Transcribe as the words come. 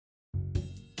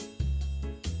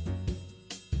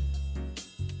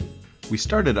We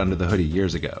started Under the Hoodie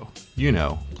years ago, you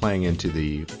know, playing into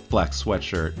the black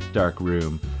sweatshirt, dark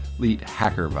room, elite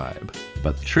hacker vibe.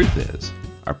 But the truth is,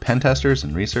 our pen testers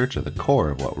and research are the core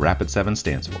of what Rapid7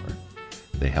 stands for.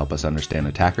 They help us understand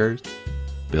attackers,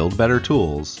 build better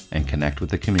tools, and connect with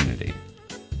the community.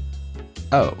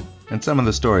 Oh, and some of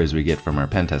the stories we get from our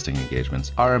pen testing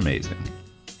engagements are amazing.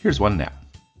 Here's one now.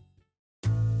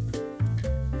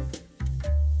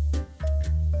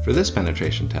 For this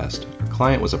penetration test, our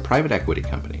client was a private equity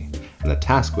company, and the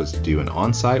task was to do an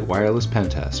on-site wireless pen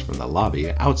test from the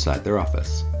lobby outside their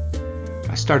office.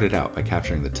 I started out by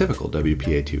capturing the typical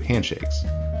WPA2 handshakes,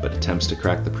 but attempts to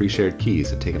crack the pre-shared keys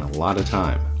had taken a lot of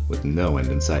time, with no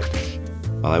end in sight.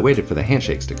 While I waited for the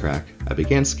handshakes to crack, I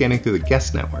began scanning through the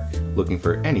guest network, looking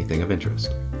for anything of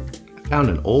interest. I found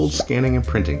an old scanning and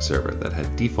printing server that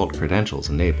had default credentials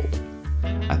enabled.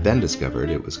 I then discovered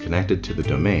it was connected to the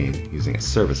domain using a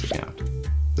service account.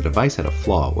 The device had a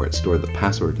flaw where it stored the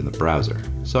password in the browser,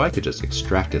 so I could just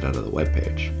extract it out of the web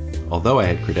page. Although I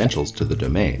had credentials to the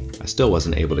domain, I still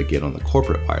wasn't able to get on the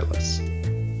corporate wireless.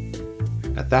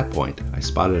 At that point, I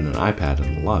spotted an iPad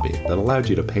in the lobby that allowed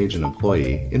you to page an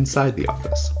employee inside the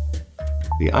office.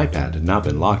 The iPad had now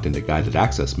been locked into guided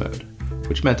access mode,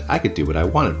 which meant I could do what I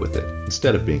wanted with it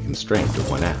instead of being constrained to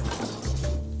one app.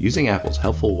 Using Apple's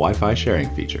helpful Wi-Fi sharing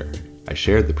feature, I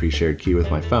shared the pre-shared key with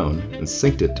my phone and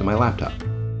synced it to my laptop.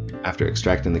 After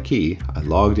extracting the key, I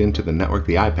logged into the network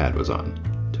the iPad was on.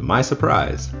 To my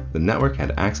surprise, the network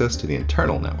had access to the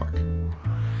internal network.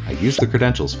 I used the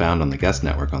credentials found on the guest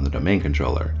network on the domain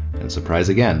controller, and surprise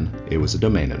again, it was a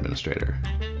domain administrator.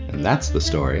 And that's the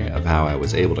story of how I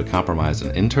was able to compromise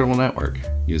an internal network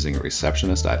using a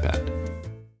receptionist iPad.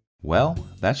 Well,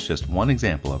 that's just one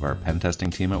example of our pen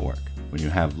testing team at work. When you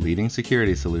have leading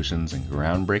security solutions and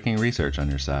groundbreaking research on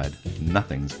your side,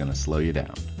 nothing's going to slow you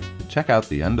down. Check out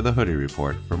the Under the Hoodie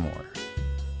report for more.